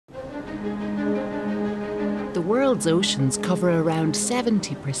The world's oceans cover around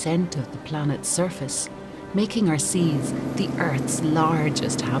 70% of the planet's surface, making our seas the Earth's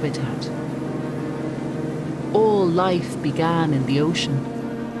largest habitat. All life began in the ocean.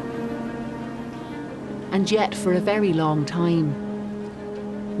 And yet, for a very long time,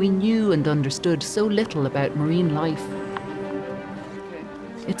 we knew and understood so little about marine life.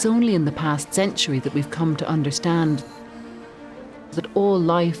 It's only in the past century that we've come to understand that all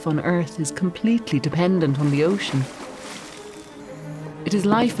life on Earth is completely dependent on the ocean. It is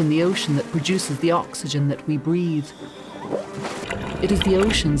life in the ocean that produces the oxygen that we breathe. It is the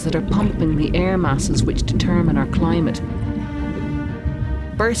oceans that are pumping the air masses which determine our climate.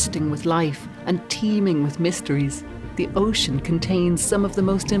 Bursting with life and teeming with mysteries, the ocean contains some of the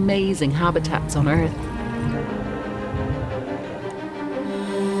most amazing habitats on Earth.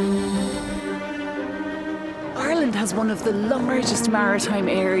 Ireland has one of the largest maritime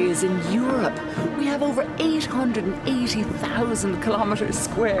areas in Europe. We have over 880,000 kilometres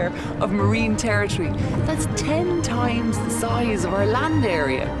square of marine territory. That's 10 times the size of our land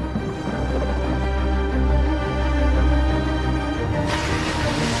area.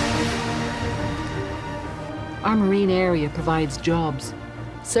 Our marine area provides jobs,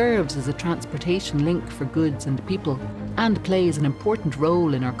 serves as a transportation link for goods and people, and plays an important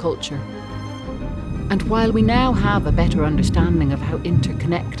role in our culture. And while we now have a better understanding of how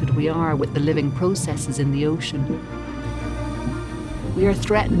interconnected we are with the living processes in the ocean, we are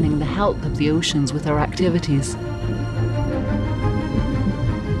threatening the health of the oceans with our activities.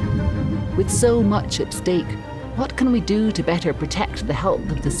 With so much at stake, what can we do to better protect the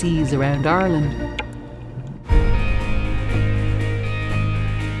health of the seas around Ireland?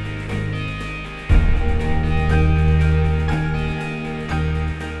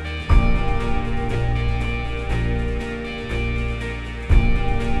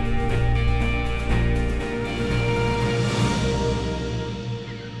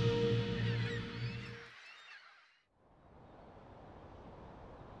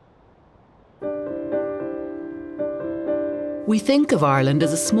 We think of Ireland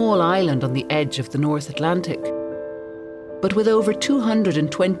as a small island on the edge of the North Atlantic. But with over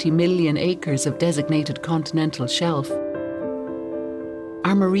 220 million acres of designated continental shelf,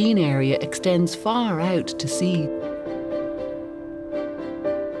 our marine area extends far out to sea,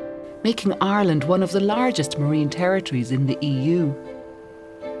 making Ireland one of the largest marine territories in the EU.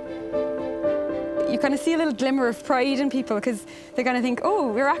 You kind of see a little glimmer of pride in people because they kind of think,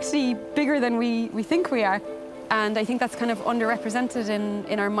 oh, we're actually bigger than we think we are. And I think that's kind of underrepresented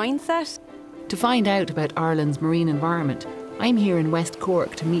in our mindset. To find out about Ireland's marine environment, I'm here in West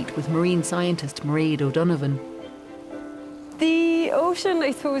Cork to meet with marine scientist Mairead O'Donovan. The ocean,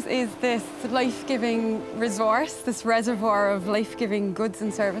 I suppose, is this life-giving resource, this reservoir of life-giving goods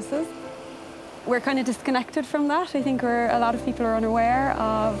and services. We're kind of disconnected from that. I think a lot of people are unaware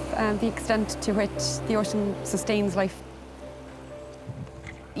of the extent to which the ocean sustains life.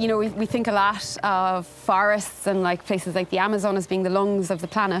 You know, we think a lot of forests and places like the Amazon as being the lungs of the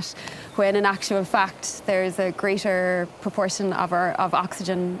planet, when in actual fact there's a greater proportion of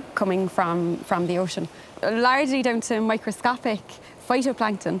oxygen coming from the ocean. Largely down to microscopic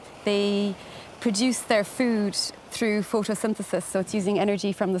phytoplankton. They produce their food through photosynthesis, so it's using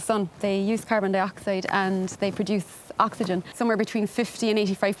energy from the sun. They use carbon dioxide and they produce oxygen. Somewhere between 50 and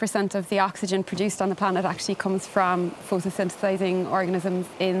 85% of the oxygen produced on the planet actually comes from photosynthesizing organisms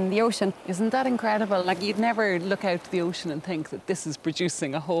in the ocean. Isn't that incredible? Like, you'd never look out to the ocean and think that this is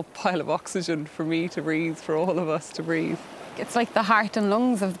producing a whole pile of oxygen for me to breathe, for all of us to breathe. It's like the heart and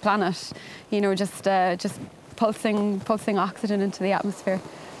lungs of the planet, you know, just pulsing oxygen into the atmosphere.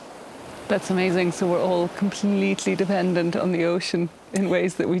 That's amazing. So we're all completely dependent on the ocean in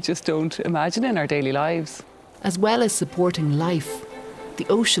ways that we just don't imagine in our daily lives. As well as supporting life, the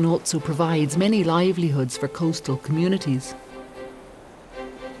ocean also provides many livelihoods for coastal communities.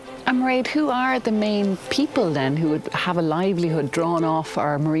 And Mairead, who are the main people then who would have a livelihood drawn off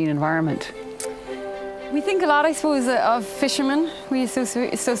our marine environment? We think a lot, I suppose, of fishermen. We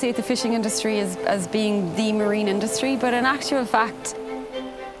associate the fishing industry as being the marine industry, but in actual fact,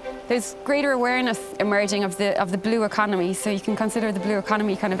 there's greater awareness emerging of the blue economy, so you can consider the blue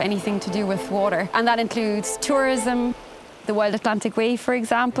economy kind of anything to do with water. And that includes tourism, the Wild Atlantic Way, for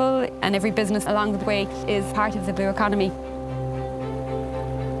example, and every business along the way is part of the blue economy.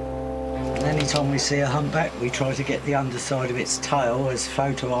 Anytime we see a humpback, we try to get the underside of its tail as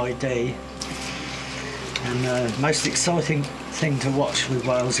photo ID. And the most exciting thing to watch with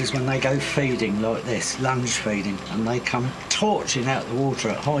whales is when they go feeding like this, lunge feeding, and they come torching out the water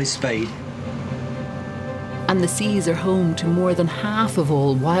at high speed. And the seas are home to more than half of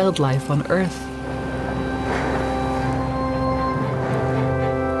all wildlife on Earth.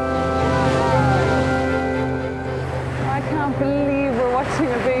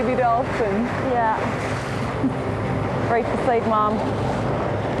 right beside Mom.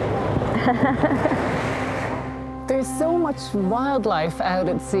 There's so much wildlife out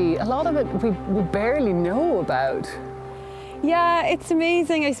at sea. A lot of it we barely know about. Yeah, it's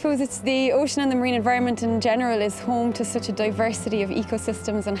amazing. I suppose it's the ocean and the marine environment in general is home to such a diversity of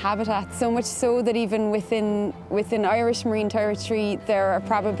ecosystems and habitats, so much so that even within Irish marine territory there are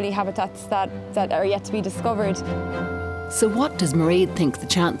probably habitats that are yet to be discovered. So what does Mairead think the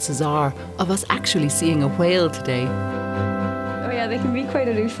chances are of us actually seeing a whale today? Oh yeah, they can be quite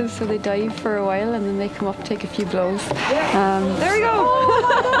elusive, so they dive for a while and then they come up, take a few blows. There we go!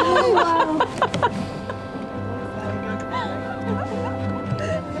 Oh, wow.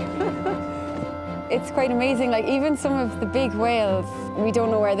 It's quite amazing, like even some of the big whales, we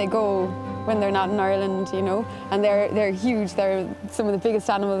don't know where they go when they're not in Ireland, you know, and they're huge. They're some of the biggest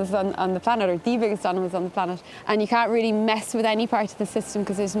animals on the planet, or the biggest animals on the planet, and you can't really mess with any part of the system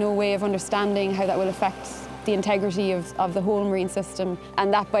because there's no way of understanding how that will affect the integrity of the whole marine system,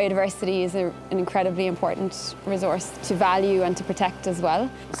 and that biodiversity is an incredibly important resource to value and to protect as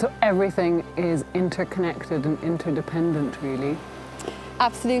well. So everything is interconnected and interdependent, really?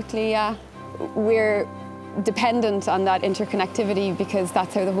 Absolutely, yeah. We're dependent on that interconnectivity because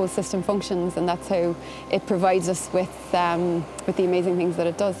that's how the whole system functions, and that's how it provides us with the amazing things that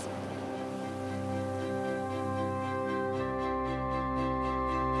it does.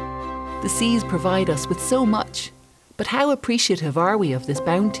 The seas provide us with so much, but how appreciative are we of this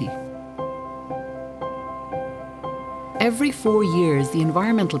bounty? Every 4 years, the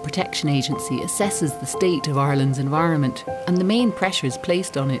Environmental Protection Agency assesses the state of Ireland's environment and the main pressures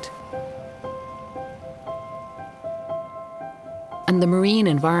placed on it. And the marine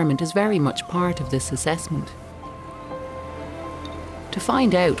environment is very much part of this assessment. To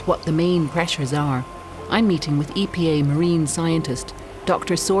find out what the main pressures are, I'm meeting with EPA marine scientist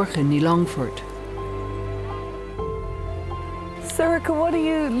Dr. Sorcha Ní Longford. Sorcha, what are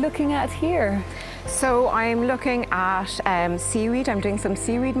you looking at here? So I'm looking at seaweed. I'm doing some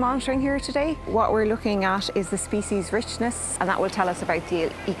seaweed monitoring here today. What we're looking at is the species richness, and that will tell us about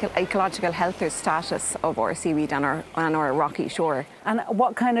the ecological health or status of our seaweed on our rocky shore. And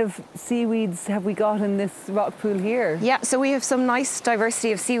what kind of seaweeds have we got in this rock pool here? Yeah, so we have some nice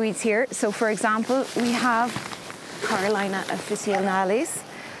diversity of seaweeds here. So for example, we have Carolina officinalis.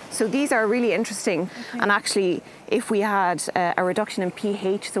 So these are really interesting, and actually if we had a reduction in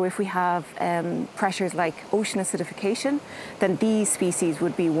pH, so if we have pressures like ocean acidification, then these species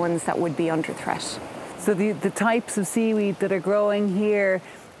would be ones that would be under threat. So the types of seaweed that are growing here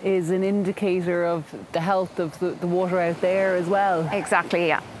is an indicator of the health of the water out there as well? Exactly,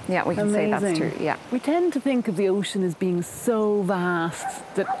 yeah. Yeah, we can say that's true, yeah. We tend to think of the ocean as being so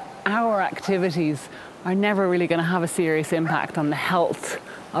vast that our activities are never really going to have a serious impact on the health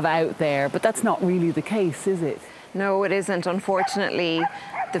of out there, but that's not really the case, is it? No, it isn't. Unfortunately,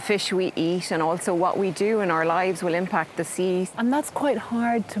 the fish we eat and also what we do in our lives will impact the sea. And that's quite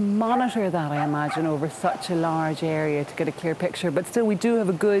hard to monitor that, I imagine, over such a large area to get a clear picture, but still we do have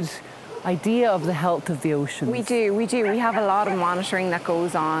a good idea of the health of the oceans. We do. We have a lot of monitoring that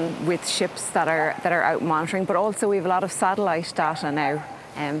goes on with ships that are out monitoring, but also we have a lot of satellite data now.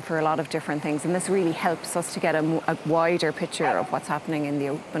 For a lot of different things, and this really helps us to get a wider picture of what's happening in the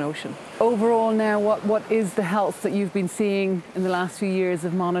open ocean. Overall now, what is the health that you've been seeing in the last few years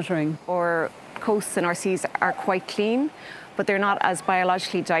of monitoring? Our coasts and our seas are quite clean, but they're not as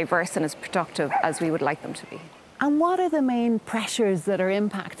biologically diverse and as productive as we would like them to be. And what are the main pressures that are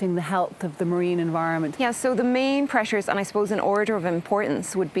impacting the health of the marine environment? Yeah, so the main pressures, and I suppose in order of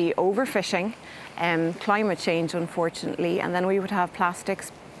importance, would be overfishing, climate change, unfortunately, and then we would have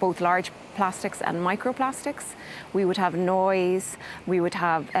plastics, both large plastics and microplastics. We would have noise, we would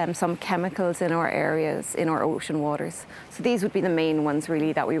have some chemicals in our areas, in our ocean waters. So these would be the main ones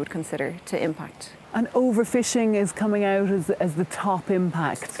really that we would consider to impact. And overfishing is coming out as the top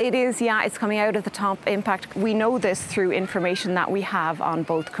impact? It is, yeah, it's coming out as the top impact. We know this through information that we have on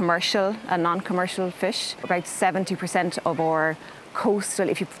both commercial and non-commercial fish. About 70% of our coastal,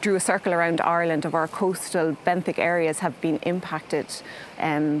 if you drew a circle around Ireland, of our coastal benthic areas have been impacted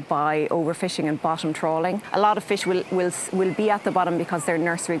by overfishing and bottom trawling. A lot of fish will be at the bottom because they're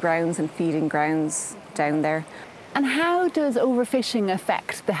nursery grounds and feeding grounds down there. And how does overfishing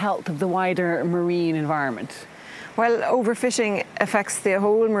affect the health of the wider marine environment? Well, overfishing affects the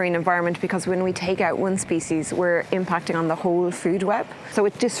whole marine environment because when we take out one species, we're impacting on the whole food web. So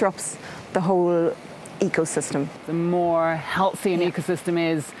it disrupts the whole ecosystem. The more healthy an Yeah. ecosystem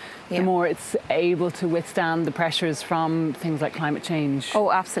is, the Yeah. more it's able to withstand the pressures from things like climate change.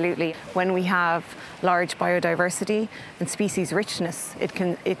 Oh, absolutely. When we have large biodiversity and species richness,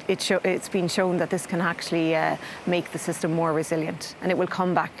 it's been shown that this can actually make the system more resilient, and it will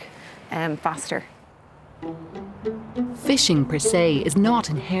come back faster. Fishing per se is not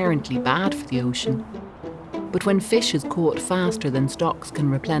inherently bad for the ocean. But when fish is caught faster than stocks can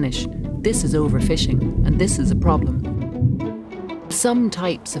replenish, this is overfishing, and this is a problem. Some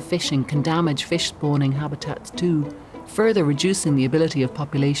types of fishing can damage fish spawning habitats too, further reducing the ability of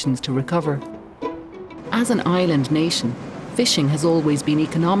populations to recover. As an island nation, fishing has always been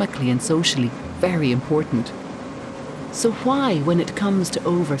economically and socially very important. So why, when it comes to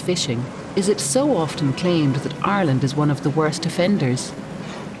overfishing, is it so often claimed that Ireland is one of the worst offenders?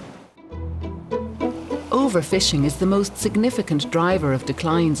 Overfishing is the most significant driver of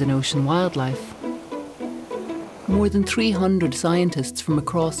declines in ocean wildlife. More than 300 scientists from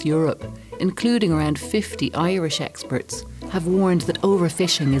across Europe, including around 50 Irish experts, have warned that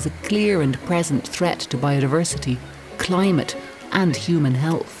overfishing is a clear and present threat to biodiversity, climate, and human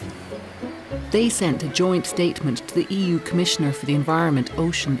health. They sent a joint statement to the EU Commissioner for the Environment,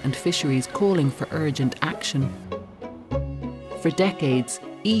 Ocean and Fisheries calling for urgent action. For decades,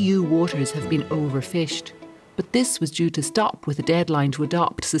 EU waters have been overfished, but this was due to stop with a deadline to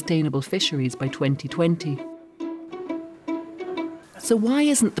adopt sustainable fisheries by 2020. So why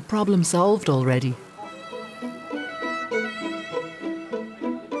isn't the problem solved already?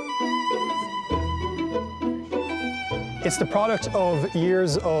 It's the product of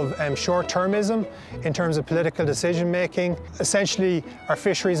years of short-termism in terms of political decision-making. Essentially, our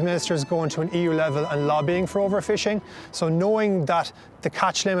fisheries ministers going to an EU level and lobbying for overfishing. So knowing that the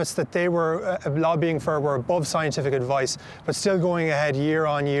catch limits that they were lobbying for were above scientific advice, but still going ahead year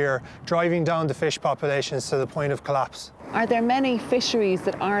on year, driving down the fish populations to the point of collapse. Are there many fisheries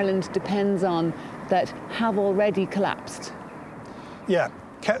that Ireland depends on that have already collapsed? Yeah.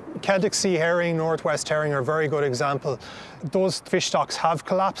 Celtic sea herring, northwest herring are a very good example. Those fish stocks have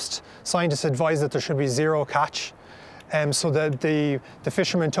collapsed. Scientists advise that there should be zero catch. So that the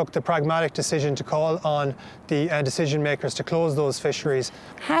fishermen took the pragmatic decision to call on the decision makers to close those fisheries.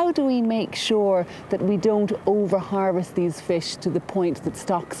 How do we make sure that we don't over-harvest these fish to the point that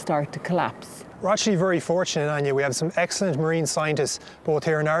stocks start to collapse? We're actually very fortunate, Anja. We have some excellent marine scientists, both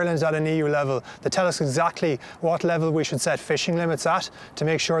here in Ireland at an EU level, that tell us exactly what level we should set fishing limits at to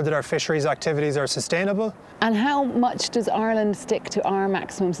make sure that our fisheries activities are sustainable. And how much does Ireland stick to our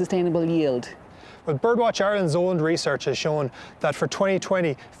maximum sustainable yield? Well, Birdwatch Ireland's own research has shown that for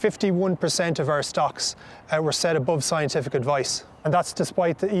 2020, 51% of our stocks were set above scientific advice. And that's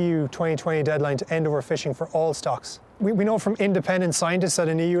despite the EU 2020 deadline to end overfishing for all stocks. We know from independent scientists at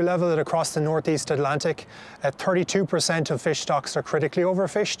an EU level that across the Northeast Atlantic, 32% of fish stocks are critically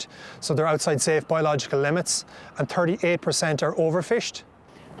overfished, so they're outside safe biological limits, and 38% are overfished.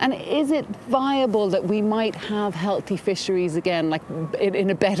 And is it viable that we might have healthy fisheries again, like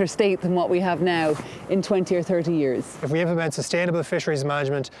in a better state than what we have now in 20 or 30 years? If we implement sustainable fisheries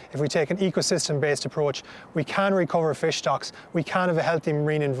management, if we take an ecosystem-based approach, we can recover fish stocks. We can have a healthy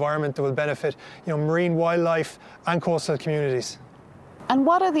marine environment that will benefit, marine wildlife and coastal communities. And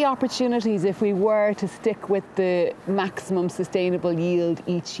what are the opportunities if we were to stick with the maximum sustainable yield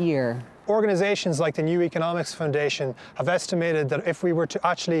each year? Organisations like the New Economics Foundation have estimated that if we were to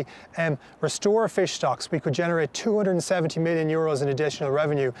actually restore fish stocks, we could generate 270 million euros in additional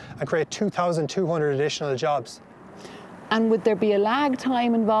revenue and create 2,200 additional jobs. And would there be a lag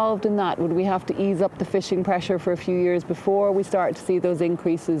time involved in that? Would we have to ease up the fishing pressure for a few years before we start to see those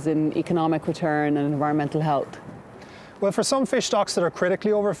increases in economic return and environmental health? Well, for some fish stocks that are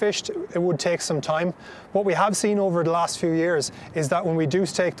critically overfished, it would take some time. What we have seen over the last few years is that when we do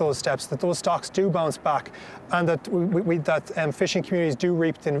take those steps, that those stocks do bounce back and that fishing communities do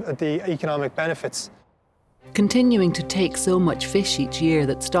reap the economic benefits. Continuing to take so much fish each year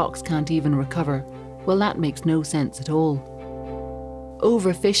that stocks can't even recover, well, that makes no sense at all.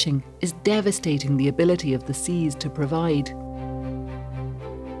 Overfishing is devastating the ability of the seas to provide.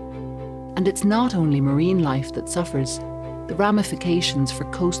 And it's not only marine life that suffers. The ramifications for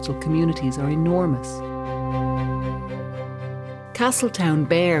coastal communities are enormous. Castletown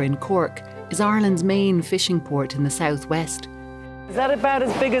Bear in Cork is Ireland's main fishing port in the southwest. Is that about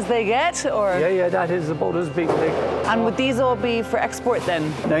as big as they get, or? Yeah, that is about as big. And would these all be for export then?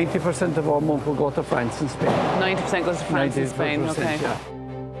 90% of our month will go to France and Spain. 90% goes to France and Spain, okay. Yeah.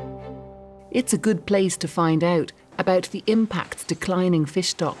 It's a good place to find out about the impacts declining fish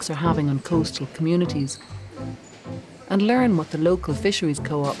stocks are having on coastal communities. and learn what the local fisheries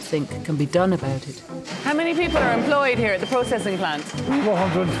co-op think can be done about it. How many people are employed here at the processing plant? We have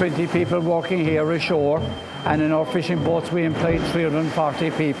 120 people working here ashore, and in our fishing boats we employ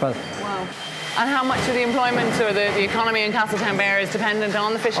 340 people. Wow. And how much of the employment or the economy in Castletownbere is dependent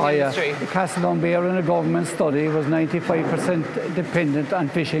on the fishing industry? Castletownbere, in a government study, was 95% dependent on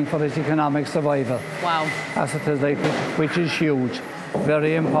fishing for its economic survival. Wow. As it is, like, which is huge,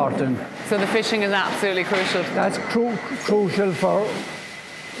 very important. So the fishing is absolutely crucial. That's crucial for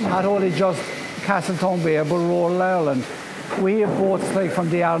not only just Castletownbere but rural Ireland. We have boats like from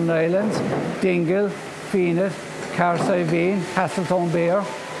the Aran Islands, Dingle, Fenit, Carsiveen, Castletownbere,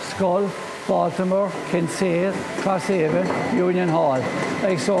 Scull, Baltimore, Kinsale, Crosshaven, Union Hall.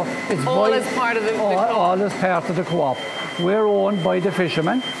 Like, so it's all as part of the co-op. All as part of the co-op. We're owned by the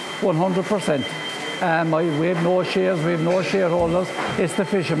fishermen, 100%. We have no shares, we have no shareholders. It's the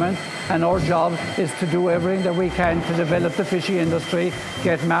fishermen, and our job is to do everything that we can to develop the fishing industry,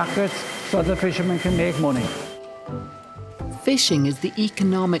 get markets, so the fishermen can make money. Fishing is the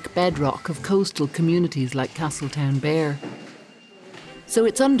economic bedrock of coastal communities like Castletownbere. So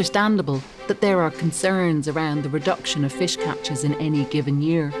it's understandable that there are concerns around the reduction of fish catches in any given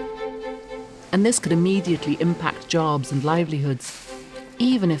year. And this could immediately impact jobs and livelihoods,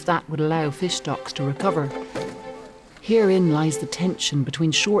 even if that would allow fish stocks to recover. Herein lies the tension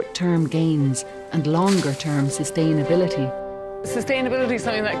between short-term gains and longer-term sustainability. Sustainability is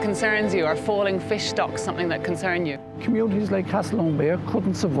something that concerns you, or falling fish stocks something that concern you? Communities like Castletownbere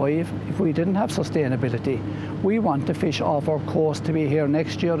couldn't survive if we didn't have sustainability. We want the fish off our coast to be here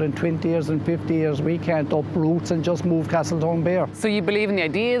next year, in 20 years and 50 years. We can't up roots and just move Castletownbere. So you believe in the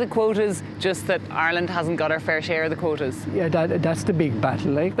idea of the quotas, just that Ireland hasn't got our fair share of the quotas? Yeah, that's the big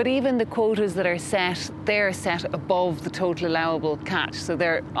battle, like. But even the quotas that are set, they're set above the total allowable catch, so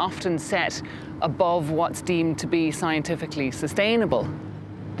they're often set above what's deemed to be scientifically sustainable.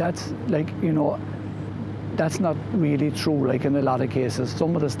 That's like, you know, that's not really true, like in a lot of cases.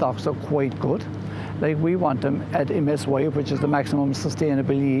 Some of the stocks are quite good. Like, we want them at MSY, which is the maximum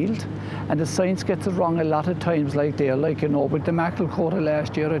sustainable yield. And the science gets it wrong a lot of times, like there. Like, you know, with the mackerel quota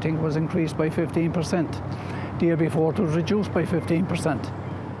last year, I think it was increased by 15%. The year before, it was reduced by 15%.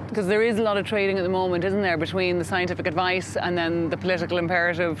 Because there is a lot of trading at the moment, isn't there, between the scientific advice and then the political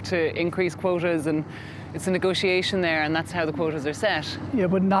imperative to increase quotas, and it's a negotiation there, and that's how the quotas are set. Yeah,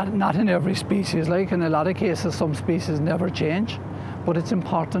 but not in every species. Like, in a lot of cases, some species never change. But it's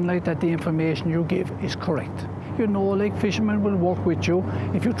important, like, that the information you give is correct. You know, like, fishermen will work with you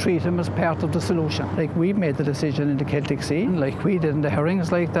if you treat them as part of the solution. Like, we've made the decision in the Celtic Sea, like we did in the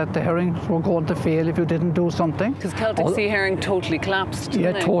herrings, like that the herrings were going to fail if you didn't do something. Because Celtic Sea herring totally collapsed,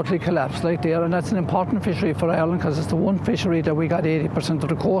 didn't they? Totally collapsed, like there, and that's an important fishery for Ireland because it's the one fishery that we got 80% of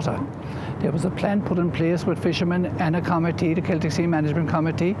the quota. There was a plan put in place with fishermen and a committee, the Celtic Sea Management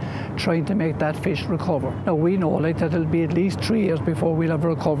Committee, trying to make that fish recover. Now, we know, like, that it'll be at least 3 years before we'll have a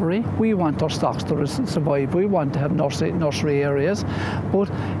recovery. We want our stocks to survive. We want to have nursery areas.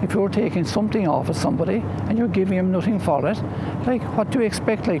 But if you're taking something off of somebody and you're giving them nothing for it, like, what do you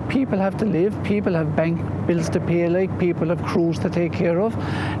expect? Like, people have to live, people have bank bills to pay, like, people have crews to take care of.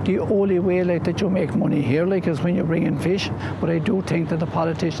 The only way, like, that you make money here, like, is when you bring in fish. But I do think that the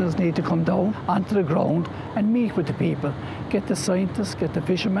politicians need to come down onto the ground and meet with the people, get the scientists, get the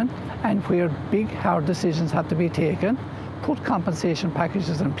fishermen, and where big hard decisions have to be taken, put compensation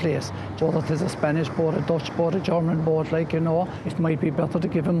packages in place. Whether it is a Spanish boat, a Dutch boat, a German boat, like, you know, it might be better to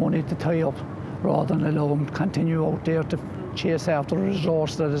give them money to tie up rather than allow them to continue out there to chase after a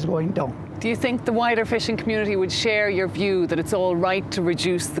resource that is going down. Do you think the wider fishing community would share your view that it's all right to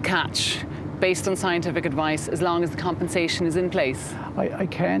reduce the catch based on scientific advice as long as the compensation is in place? I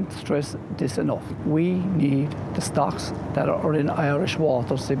can't stress this enough. We need the stocks that are in Irish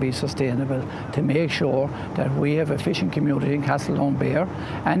waters to be sustainable, to make sure that we have a fishing community in Castletownbere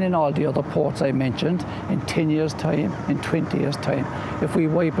and in all the other ports I mentioned in 10 years' time, in 20 years' time. If we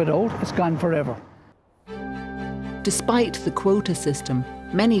wipe it out, it's gone forever. Despite the quota system,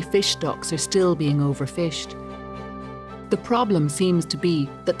 many fish stocks are still being overfished. The problem seems to be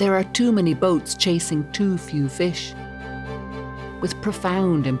that there are too many boats chasing too few fish, with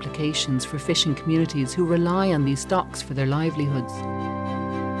profound implications for fishing communities who rely on these stocks for their livelihoods.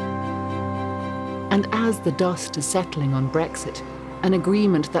 And as the dust is settling on Brexit, an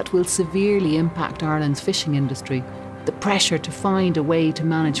agreement that will severely impact Ireland's fishing industry, the pressure to find a way to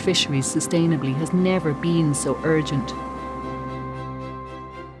manage fisheries sustainably has never been so urgent.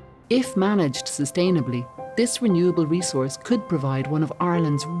 If managed sustainably, this renewable resource could provide one of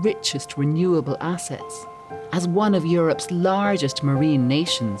Ireland's richest renewable assets, As one of Europe's largest marine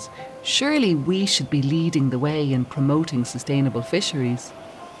nations, surely we should be leading the way in promoting sustainable fisheries.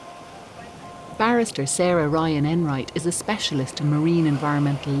 Barrister Sarah Ryan Enright is a specialist in marine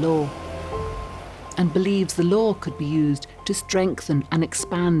environmental law and believes the law could be used to strengthen and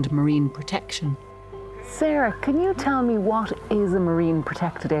expand marine protection. Sarah, can you tell me what is a marine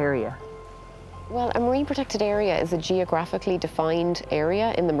protected area? Well, a marine protected area is a geographically defined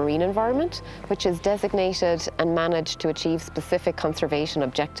area in the marine environment, which is designated and managed to achieve specific conservation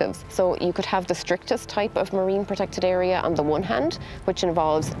objectives. So you could have the strictest type of marine protected area on the one hand, which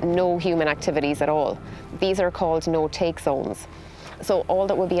involves no human activities at all. These are called no-take zones. So all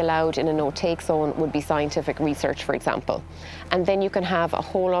that would be allowed in a no-take zone would be scientific research, for example. And then you can have a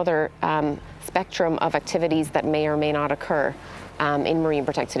whole other spectrum of activities that may or may not occur in marine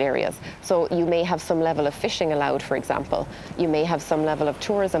protected areas. So you may have some level of fishing allowed, for example. You may have some level of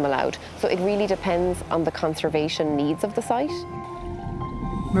tourism allowed. So it really depends on the conservation needs of the site.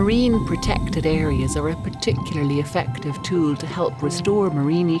 Marine protected areas are a particularly effective tool to help restore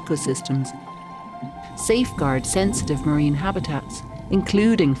marine ecosystems, safeguard sensitive marine habitats,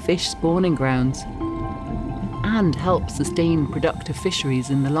 including fish spawning grounds, and help sustain productive fisheries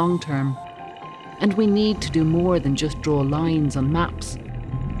in the long term. And we need to do more than just draw lines on maps.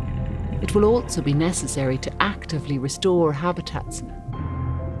 It will also be necessary to actively restore habitats,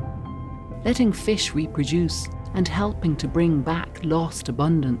 letting fish reproduce and helping to bring back lost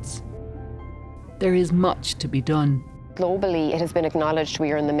abundance. There is much to be done. Globally, it has been acknowledged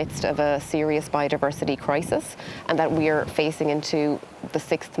we are in the midst of a serious biodiversity crisis and that we are facing into the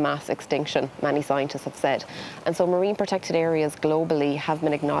 6th mass extinction, many scientists have said. And so marine protected areas globally have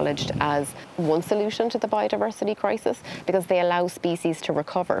been acknowledged as one solution to the biodiversity crisis because they allow species to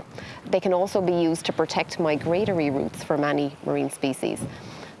recover. They can also be used to protect migratory routes for many marine species.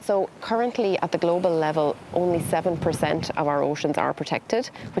 So currently at the global level, only 7% of our oceans are protected,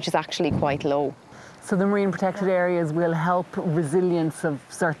 which is actually quite low. So the marine protected areas will help resilience of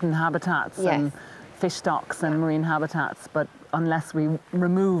certain habitats and fish stocks and marine habitats, but unless we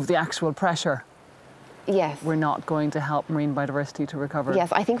remove the actual pressure, we're not going to help marine biodiversity to recover.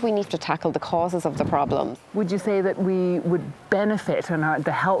 Yes, I think we need to tackle the causes of the problems. Would you say that we would benefit and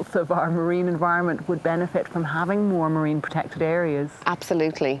the health of our marine environment would benefit from having more marine protected areas?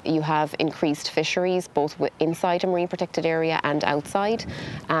 Absolutely. You have increased fisheries both inside a marine protected area and outside.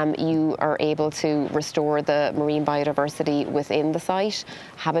 You are able to restore the marine biodiversity within the site.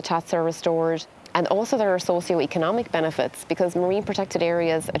 Habitats are restored. And also there are socio-economic benefits because marine protected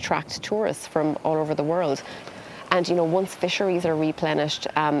areas attract tourists from all over the world. And once fisheries are replenished,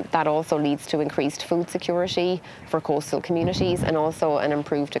 that also leads to increased food security for coastal communities and also an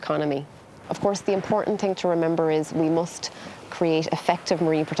improved economy. Of course, the important thing to remember is we must create effective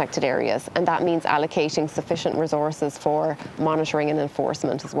marine protected areas, and that means allocating sufficient resources for monitoring and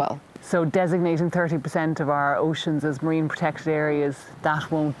enforcement as well. So designating 30% of our oceans as marine protected areas, that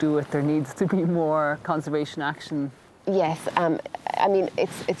won't do it. There needs to be more conservation action. Yes, I mean,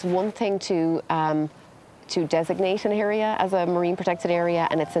 it's one thing to designate an area as a marine protected area,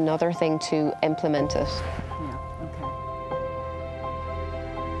 and it's another thing to implement it.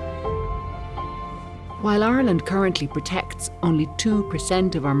 While Ireland currently protects only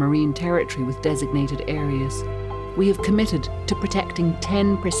 2% of our marine territory with designated areas, we have committed to protecting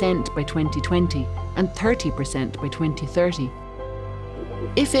 10% by 2020 and 30% by 2030.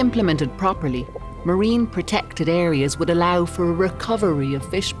 If implemented properly, marine protected areas would allow for a recovery of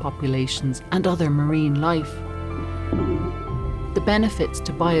fish populations and other marine life. The benefits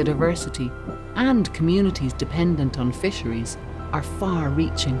to biodiversity and communities dependent on fisheries are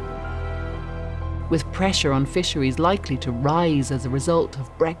far-reaching. With pressure on fisheries likely to rise as a result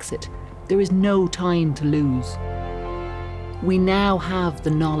of Brexit, there is no time to lose. We now have the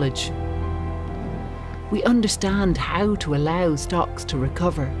knowledge. We understand how to allow stocks to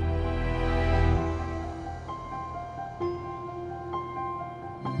recover